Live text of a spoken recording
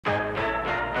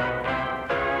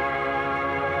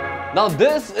Now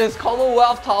this is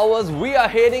Commonwealth Towers. We are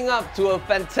heading up to a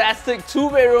fantastic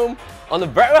 2-bedroom on a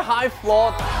very high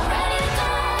floor.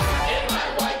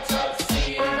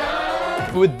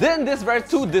 Within this very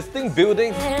two distinct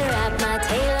buildings.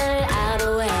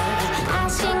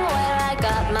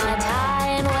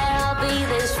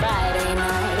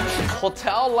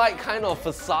 Hotel-like kind of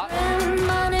facade.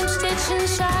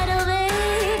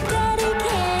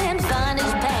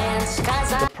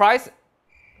 The price.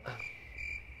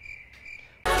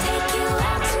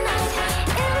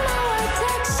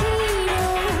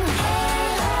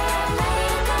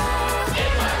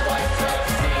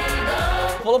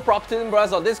 Follow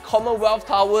PropertyLimBrothers on this Commonwealth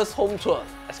Towers home tour.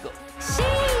 Let's go.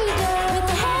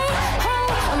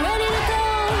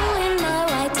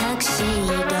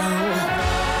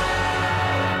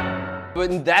 We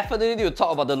definitely need to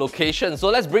talk about the location. So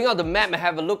let's bring out the map and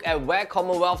have a look at where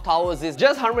Commonwealth Towers is.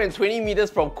 Just 120 meters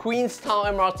from Queenstown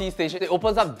MRT station. It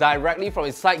opens up directly from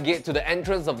its side gate to the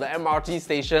entrance of the MRT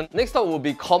station. Next up will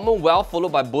be Commonwealth,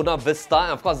 followed by Buona Vista.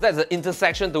 And of course, that's the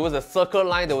intersection towards the Circle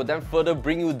Line that will then further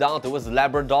bring you down towards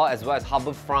Labrador as well as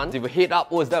Harbourfront. If you head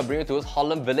upwards, that will bring you towards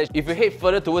Holland Village. If you head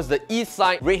further towards the east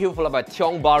side, Redhill followed by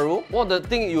Tiong Bahru. One of the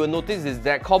things you will notice is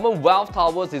that Commonwealth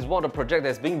Towers is one of the projects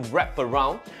that's being wrapped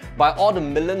around by all the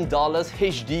 $1 million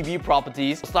HDB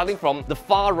properties, starting from the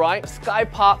far right, Sky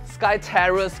Park, Sky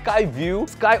Terrace, Sky View,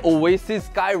 Sky Oasis,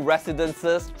 Sky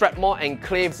Residences, Strathmore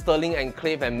Enclave, Stirling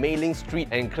Enclave and Mei Ling Street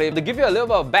Enclave. To give you a little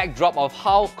bit of backdrop of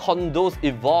how condos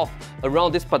evolved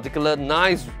around this particular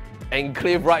nice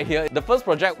enclave right here. The first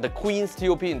project, the Queen's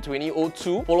TOP in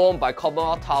 2002, followed by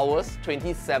Commonwealth Towers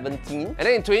 2017. And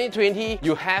then in 2020,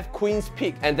 you have Queen's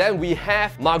Peak. And then we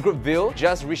have Margaretville,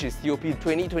 just reached its TOP in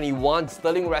 2021.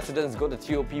 Stirling Residence go to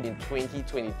TOP in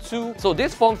 2022. So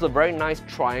this forms a very nice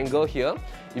triangle here.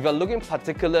 If you're looking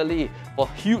particularly for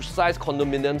huge size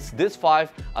condominiums, these 5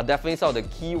 are definitely some of the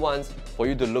key ones for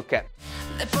you to look at.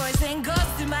 The poison goes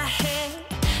through my head,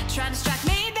 trying to strike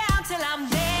me down till I'm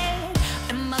dead.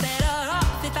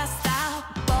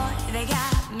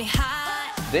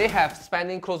 They have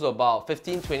spending close to about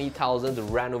 15,000–20,000 to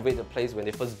renovate the place when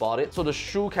they first bought it. So the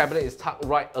shoe cabinet is tucked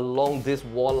right along this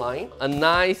wall line. A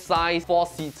nice size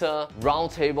 4-seater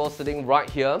round table sitting right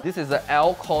here. This is the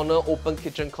L corner open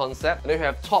kitchen concept. And then you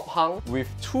have top hung with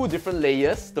 2 different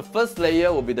layers. The first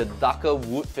layer will be the darker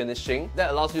wood finishing.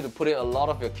 That allows you to put in a lot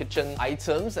of your kitchen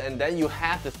items. And then you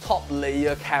have the top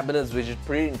layer cabinets, which is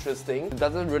pretty interesting. It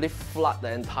doesn't really flood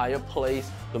the entire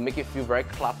place to make it feel very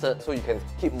cluttered, so you can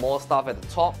keep more stuff at the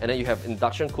top. And then you have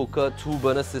induction cooker,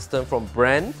 2-burner system from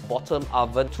Brand, bottom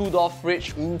oven, 2-door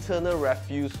fridge, internal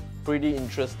refuse. Pretty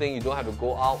interesting. You don't have to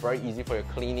go out. Very easy for your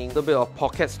cleaning. A little bit of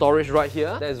pocket storage right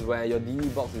here. That is where your DE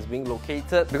box is being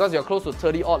located. Because you're close to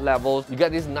 30 odd levels, you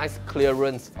get this nice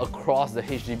clearance across the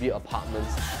HDB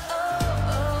apartments.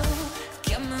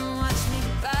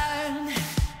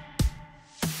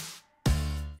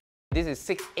 This is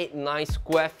 689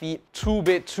 square feet,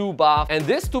 2-bed, 2-bath. And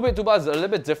this 2-bed, 2-bath is a little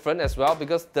bit different as well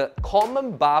because the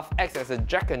common bath acts as a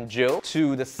Jack and Jill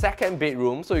to the second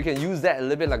bedroom. So you can use that a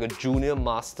little bit like a junior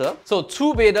master. So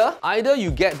 2-bedder, either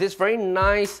you get this very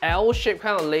nice L-shaped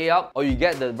kind of layout or you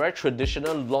get the very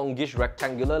traditional longish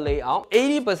rectangular layout.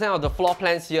 80% of the floor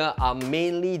plans here are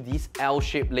mainly this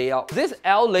L-shaped layout. This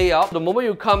L layout, the moment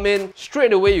you come in,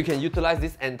 straight away you can utilize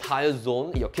this entire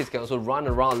zone. Your kids can also run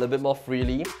around a little bit more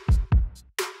freely.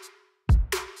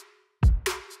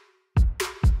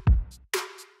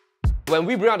 When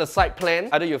we bring out the site plan,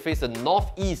 either you face the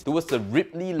northeast towards the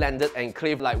Ripley landed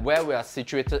enclave like where we are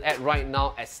situated at right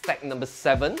now at stack number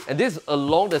 7. And this is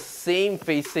along the same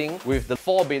facing with the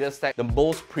 4-bedder stack, the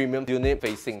most premium unit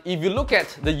facing. If you look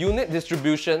at the unit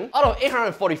distribution, out of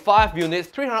 845 units,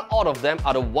 300 odd of them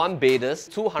are the 1-bedders,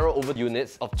 200 over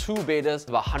units of 2-bedders,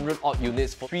 about 100 odd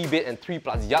units for 3-bed and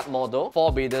 3+ yard model.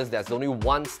 4-bedders, there's only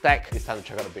 1 stack. It's time to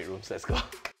check out the bedrooms. Let's go.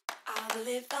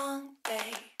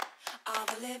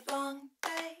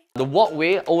 The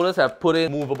walkway, owners have put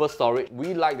in movable storage.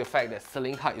 We like the fact that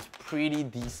ceiling height is pretty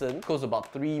decent, goes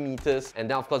about 3 meters. And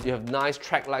then of course you have nice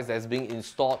track lights that's being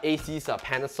installed. ACs are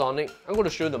Panasonic. I'm going to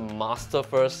show you the master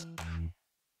first.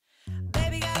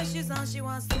 Baby got her shoes on, she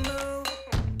wants to move.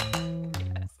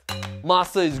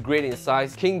 Master is great in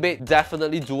size. King bed,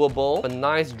 definitely doable. A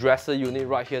nice dresser unit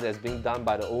right here that's being done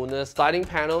by the owners. Sliding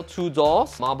panel, 2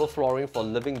 doors. Marble flooring for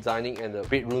living, dining and the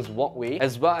bedroom's walkway,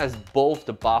 as well as both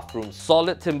the bathrooms.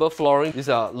 Solid timber flooring. These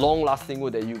are long-lasting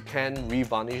wood that you can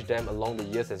re-varnish them along the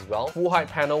years as well. Full height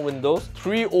panel windows.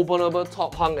 3 openable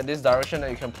top hung in this direction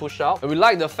that you can push out. And we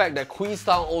like the fact that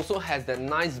Queenstown also has that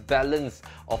nice balance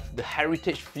of the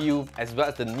heritage feel as well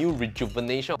as the new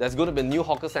rejuvenation. There's going to be a new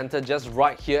hawker center just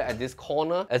right here at this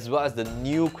corner, as well as the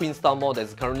new Queenstown Mall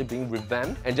that's currently being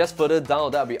revamped. And just further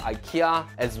down, that'll be IKEA,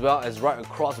 as well as right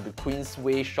across the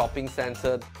Queensway Shopping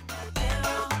Centre.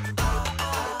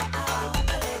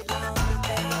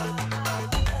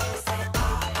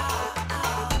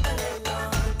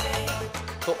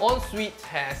 So Ensuite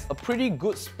has a pretty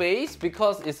good space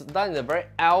because it's done in a very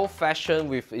L fashion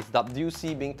with its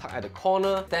WC being tucked at the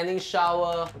corner, standing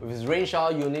shower with its rain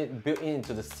shower unit built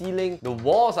into the ceiling. The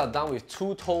walls are done with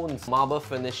two tones marble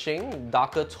finishing,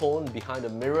 darker tone behind the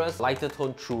mirrors, lighter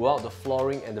tone throughout the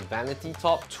flooring and the vanity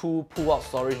top, two pull-out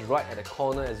storage right at the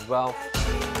corner as well.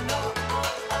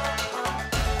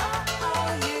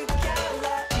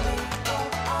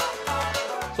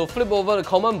 So flip over, the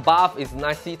common bath is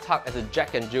nicely tucked as a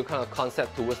Jack and Jill kind of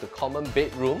concept towards the common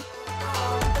bedroom.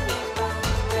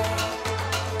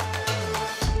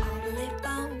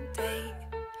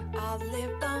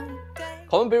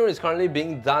 Common bedroom is currently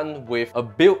being done with a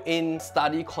built-in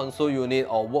study console unit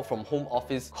or work from home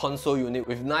office console unit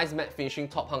with nice matte finishing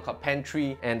top hung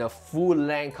carpentry and a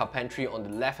full-length carpentry on the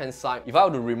left-hand side. If I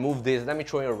were to remove this, let me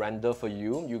throw in a render for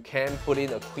you. You can put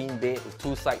in a queen bed with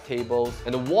two side tables,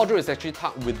 and the wardrobe is actually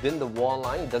tucked within the wall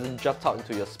line. It doesn't jut out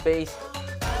into your space.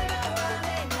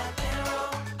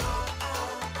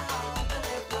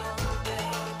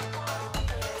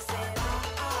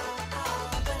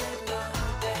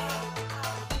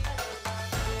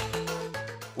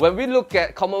 When we look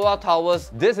at Commonwealth Towers,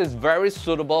 this is very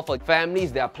suitable for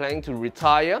families that are planning to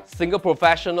retire, single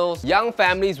professionals, young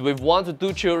families with 1 to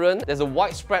 2 children. There's a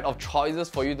wide spread of choices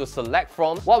for you to select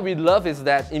from. What we love is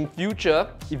that in future,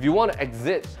 if you want to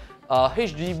exit,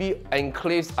 HDB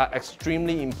enclaves are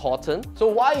extremely important. So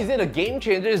why is it a game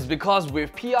changer? Is because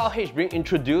with PRH being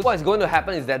introduced, what is going to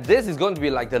happen is that this is going to be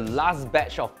like the last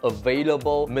batch of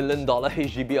available $1 million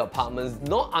HDB apartments,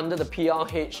 not under the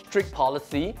PRH strict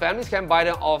policy. Families can buy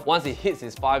them off once it hits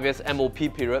its 5 years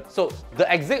MOP period. So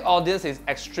the exit audience is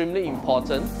extremely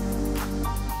important.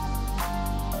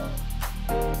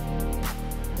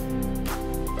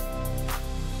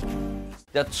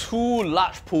 There are 2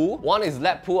 large pools. One is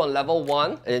lap pool on level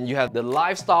 1, and you have the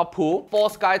lifestyle pool. 4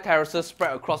 sky terraces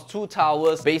spread across 2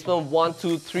 towers, basement 1,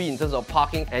 2, 3 in terms of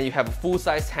parking, and you have a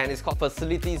full-size tennis court.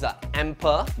 Facilities are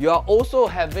ample. You are also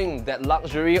having that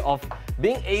luxury of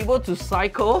being able to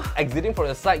cycle. Exiting from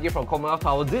the side gate from Commonwealth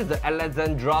Towers, this is the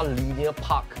Alexandra Linear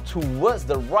Park. Towards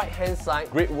the right-hand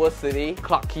side, Great World City,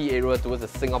 Clarke Quay area towards the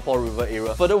Singapore River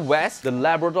area. Further west, the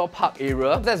Labrador Park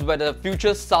area. That's where the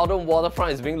future southern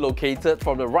waterfront is being located,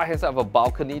 from the right-hand side of a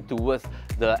balcony towards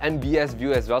the MBS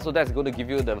view as well. So that's going to give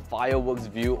you the fireworks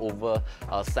view over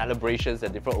celebrations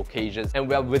and different occasions. And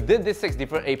we are within these 6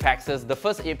 different apexes. The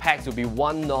first apex will be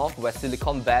 1 north, where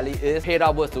Silicon Valley is. Head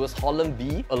upwards towards Holland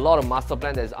B, a lot of master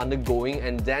plan that is undergoing.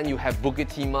 And then you have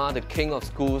Bukit Timah, the king of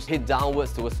schools. Head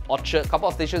downwards towards Orchard. Couple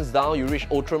of stations down, you reach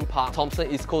Outram Park, Thompson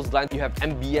East Coast Line. You have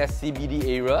MBS CBD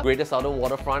area, Greater Southern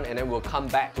Waterfront, and then we'll come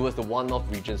back towards the 1 north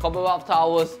region. Commonwealth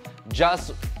Towers,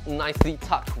 just nicely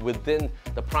tucked within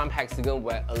the prime hexagon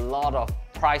where a lot of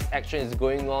price action is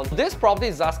going on. This property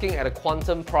is asking at a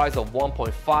quantum price of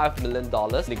 $1.5 million,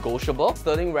 negotiable.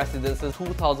 Sterling residences,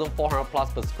 2,400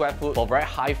 plus per square foot for very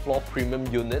high floor premium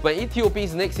unit. When ETOP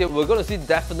is next year, we're going to see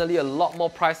definitely a lot more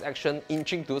price action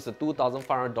inching towards the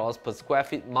 $2,500 per square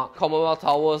feet mark. Commonwealth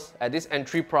Towers, at this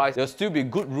entry price, there'll still be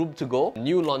good room to go.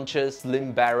 New launches,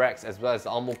 Slim Barracks, as well as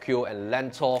Al-Mokyo and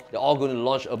Lentor, they're all going to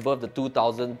launch above the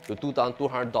 $2,000 to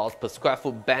 $2,200 per square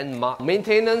foot band mark.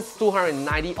 Maintenance,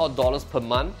 $290 odd per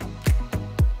month.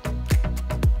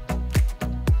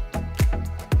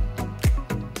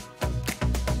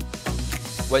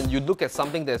 When you look at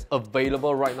something that's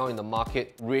available right now in the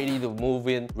market, ready to move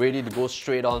in, ready to go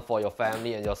straight on for your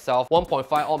family and yourself,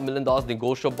 $1.5 million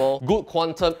negotiable, good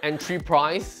quantum entry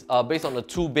price based on the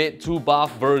 2-bed,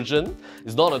 2-bath version.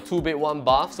 It's not a 2-bed,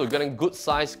 1-bath, so you're getting good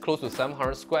size, close to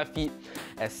 700 square feet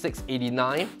at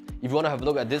 $689. If you want to have a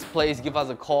look at this place, give us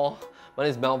a call. My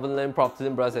name is Melvin Lim,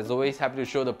 PropertyLimBrothers. As always, happy to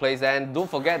show the place. And don't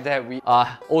forget that we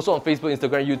are also on Facebook,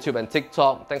 Instagram, YouTube, and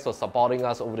TikTok. Thanks for supporting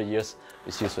us over the years.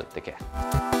 We'll see you soon. Take care.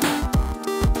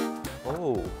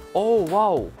 Oh,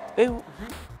 wow. There's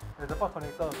a park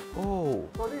connector. Oh.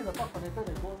 So this is the park connector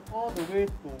that goes all the way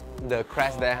to... The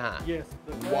crest there, huh? Yes,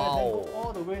 the crest wow. go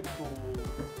all the way to...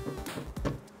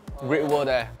 Great Wall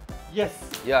there. Yes.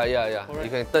 Yeah. Correct. You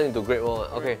can turn into Great Wall.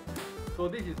 Okay. So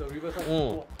this is the riverside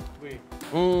walkway.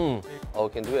 Oh,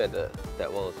 can do it at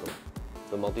that one also.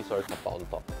 The multi-story car park on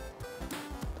top.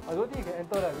 I don't think you can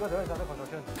enter that because there is under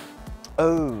construction.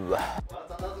 Oh.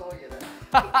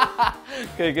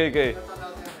 可以。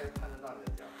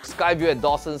sky view at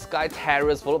Dawson, Sky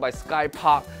Terrace, followed by Sky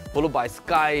Park, followed by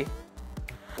Sky...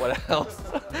 what else?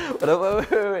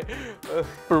 wait.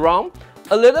 Around,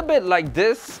 a little bit like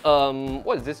this,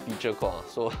 what is this feature called?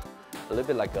 So, a little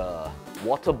bit like a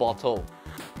water bottle.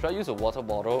 Should I use a water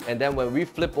bottle? And then when we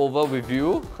flip over with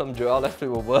you, Joel, let's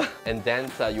flip over. And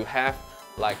then you have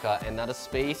like another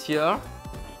space here.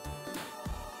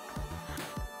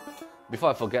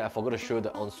 Before I forgot to show you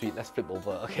the ensuite. Let's flip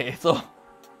over. Okay, so